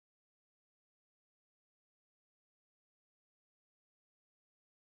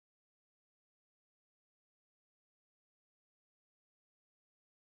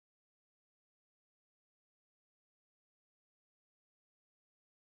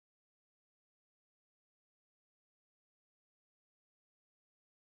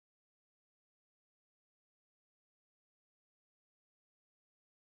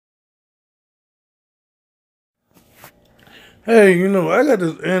Hey, I got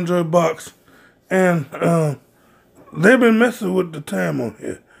this Android box, and they've been messing with the time on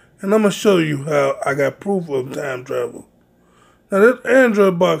here. And I'm going to show you how I got proof of time travel. Now, this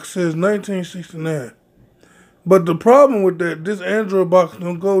Android box says 1969. But the problem with that, this Android box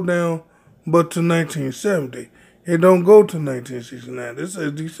don't go down but to 1970. It don't go to 1969. This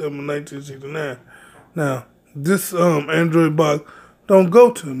says December 1969. Now, this Android box don't go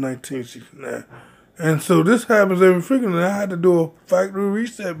to 1969. And so this happens every frequently. I had to do a factory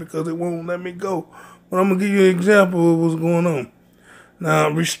reset because it won't let me go. But I'm going to give you an example of what's going on. Now,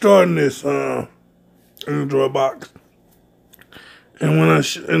 I'm restarting this Android box. And when I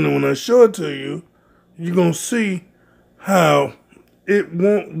show it to you, you're going to see how it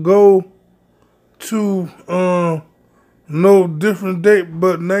won't go to no different date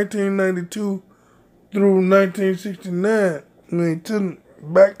but 1992 through 1969.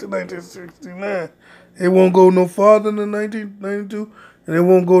 Back to 1969. It won't go no farther than 1992, and it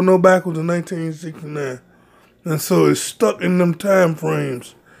won't go no backwards to 1969. And so it's stuck in them time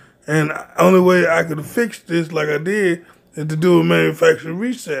frames. And the only way I could fix this like I did is to do a manufacturing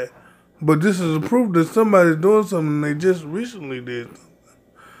reset. But this is a proof that somebody's doing something they just recently did something.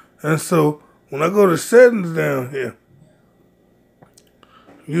 And so when I go to settings down here,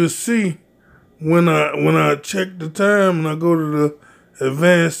 you'll see when I check the time and I go to the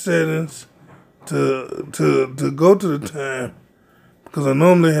advanced settings to go to the time, because I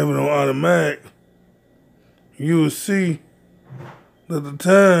normally have it on automatic, you will see that the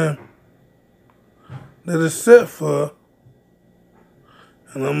time that it's set for,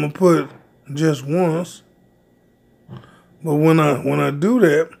 and I'm gonna put just once. But when I do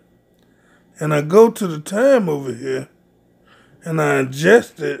that, and I go to the time over here, and I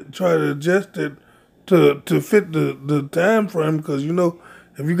adjust it, try to adjust it to fit the time frame, because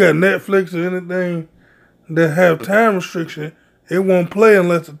if you got Netflix or anything that have time restriction, it won't play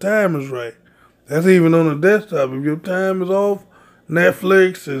unless the time is right. That's even on the desktop. If your time is off,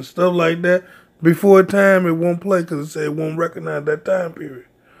 Netflix and stuff like that, before time it won't play because it says it won't recognize that time period.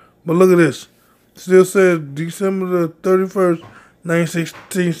 But look at this. It still says December the 31st,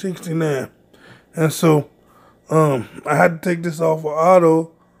 1969. And so I had to take this off of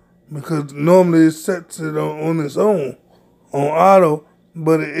auto because normally it sets it on its own, on auto,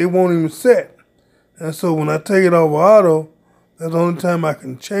 but it won't even set. And so when I take it off of auto, that's the only time I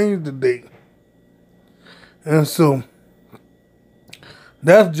can change the date. And so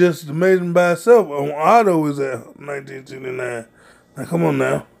that's just amazing by itself. On auto is at 1969. Now come on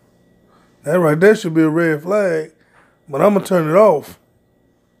now. That right there should be a red flag, but I'm going to turn it off.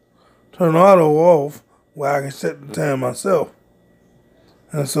 Turn auto off where I can set the time myself.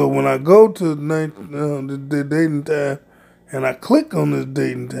 And so when I go to the date and time, and I click on this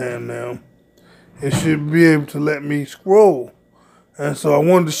date and time now, it should be able to let me scroll. And so I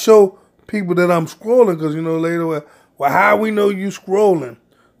wanted to show people that I'm scrolling, because later, well, how we know you scrolling?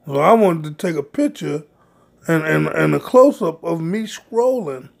 So I wanted to take a picture and a close-up of me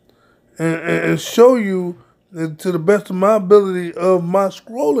scrolling and show you to the best of my ability of my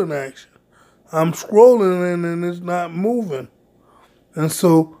scrolling action. I'm scrolling and it's not moving. And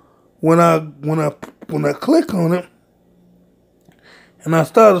so when I click on it and I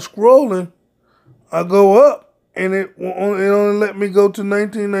started scrolling, I go up and it only let me go to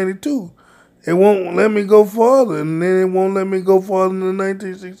 1992. It won't let me go farther, and then it won't let me go farther than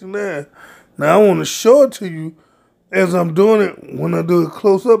 1969. Now I want to show it to you as I'm doing it when I do it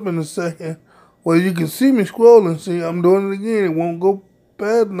close up in a second. Well, you can see me scrolling. See, I'm doing it again. It won't go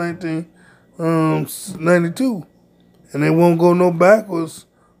past 1992. And it won't go no backwards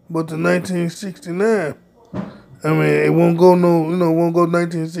but to 1969. I mean, it won't go it won't go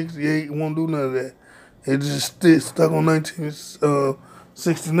 1968. It won't do none of that. It just stuck on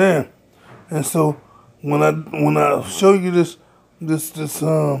 1969. And so when I show you this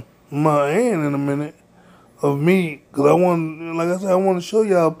my hand in a minute of me, because I want, like I said, I want to show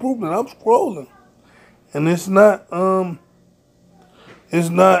y'all proof that I'm scrolling, and it's not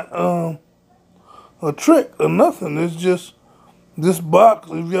a trick or nothing. It's just this box.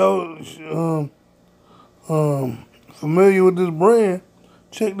 If y'all familiar with this brand,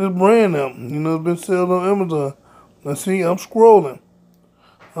 check this brand out. It's been sold on Amazon. Now see, I'm scrolling.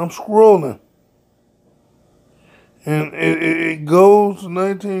 And it goes to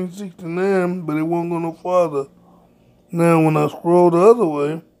 1969, but it won't go no farther. Now, when I scroll the other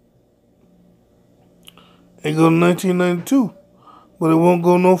way, it goes to 1992, but it won't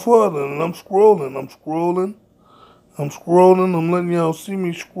go no farther. And I'm scrolling. I'm letting y'all see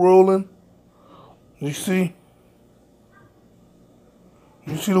me scrolling. You see?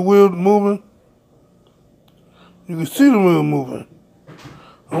 You see the wheels moving? You can see the wheel moving.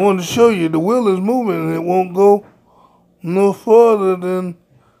 I wanted to show you the wheel is moving and it won't go no further than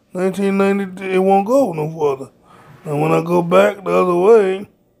 1990. It won't go no further. And when I go back the other way,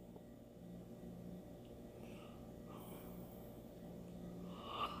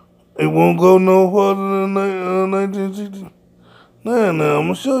 it won't go no further than 1969. Now, I'm going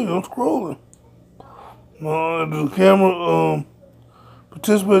to show you. I'm scrolling. The camera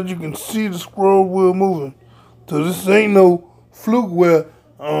participant, you can see the scroll wheel moving. So this ain't no fluke where,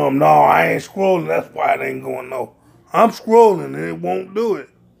 no, I ain't scrolling. That's why it ain't going no. I'm scrolling and it won't do it.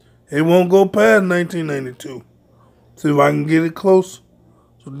 It won't go past 1992. See if I can get it close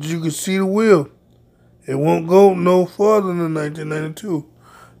so that you can see the wheel. It won't go no further than 1992.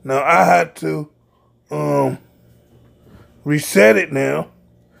 Now I had to reset it now.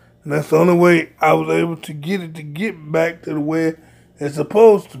 And that's the only way I was able to get it to get back to the way it's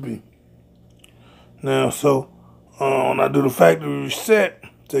supposed to be. Now, so when I do the factory reset,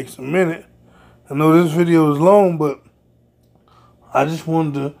 it takes a minute. I know this video is long, but I just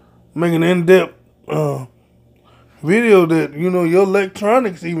wanted to make an in-depth video that, you know, your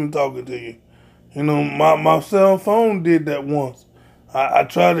electronics even talking to you. You know, my cell phone did that once. I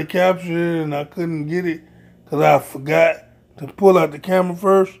tried to capture it and I couldn't get it because I forgot to pull out the camera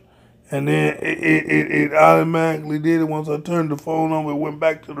first. And then it automatically did it once I turned the phone on. It went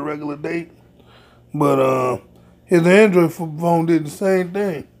back to the regular date. But his Android phone did the same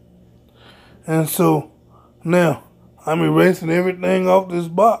thing. And so now I'm erasing everything off this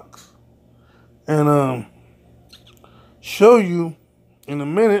box. And show you in a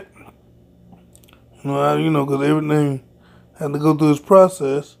minute. You know, because everything had to go through its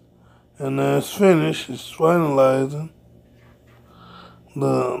process. And now it's finished. It's finalizing.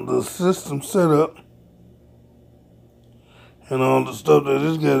 The system setup and all the stuff that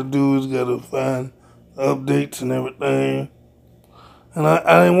it's got to do is got to find updates and everything. And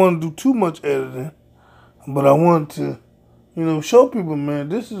I didn't want to do too much editing, but I wanted to, you know, show people, man,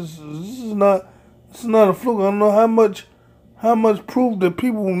 this is not a fluke. I don't know how much proof that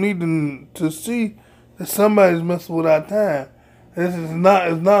people need to see that somebody's messing with our time. It's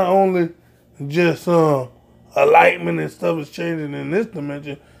not only just alignment and stuff is changing in this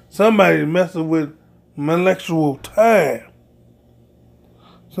dimension. Somebody's messing with molecular time.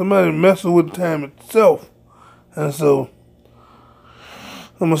 Somebody's messing with time itself. And so,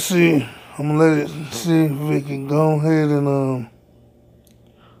 I'm gonna let it see if we can go ahead and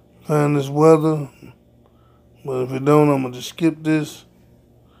find this weather. But if it don't, I'm gonna just skip this.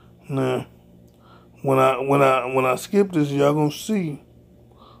 Now, when I skip this, y'all gonna see,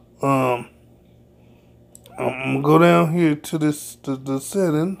 I'm gonna go down here to the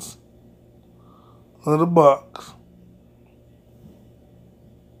settings of the box.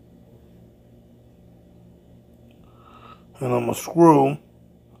 And I'm gonna scroll.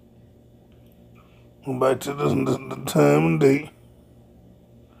 Go back to the time and date.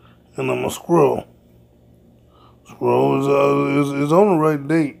 And I'm gonna scroll. Scroll is on the right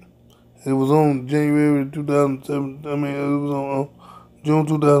date. It was on January 2007. I mean, it was on June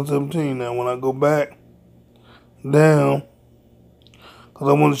 2017. Now, when I go back down, because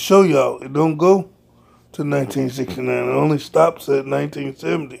I want to show y'all, it don't go to 1969. It only stops at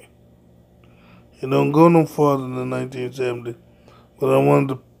 1970. It don't go no farther than 1970. But I wanted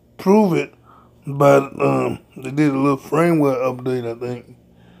to prove it by, they did a little firmware update, I think.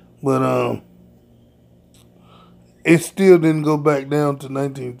 But it still didn't go back down to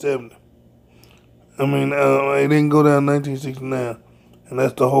 1970. I mean, it didn't go down to 1969. And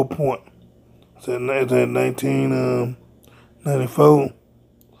that's the whole point. It's at 1994.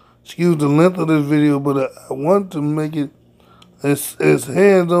 Excuse the length of this video, but I want to make it as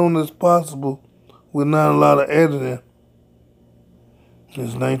hands-on as possible with not a lot of editing.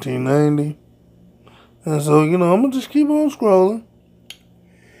 It's 1990. And so, you know, I'm going to just keep on scrolling.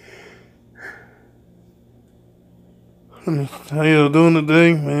 How y'all doing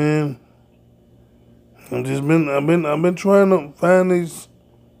today, man? I've been trying to find these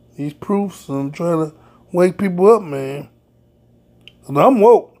proofs. I'm trying to wake people up, man. 'Cause I'm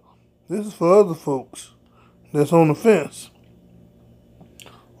woke. This is for other folks that's on the fence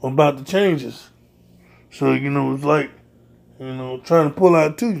about the changes. So, you know, it's like, you know, trying to pull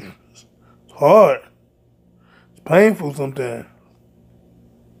out tooth. It's hard. It's painful sometimes.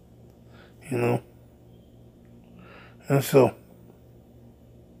 You know. And so,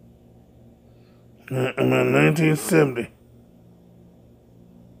 I'm at 1970.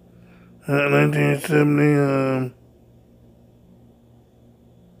 1970,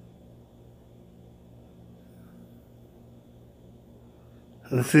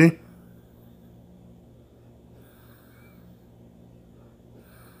 let's see.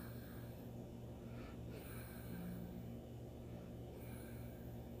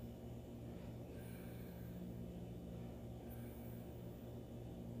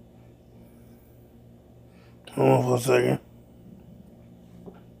 Hold on for a second.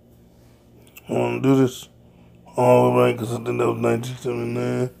 I want to do this all right because I think that was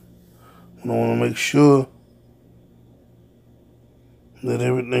 1979. And I want to make sure that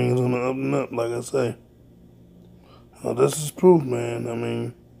everything is on the up and up, like I say. Now, this is proof, man. I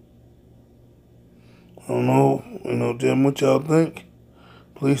mean, I don't know, tell me what y'all think.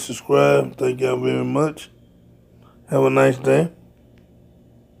 Please subscribe. Thank y'all very much. Have a nice day.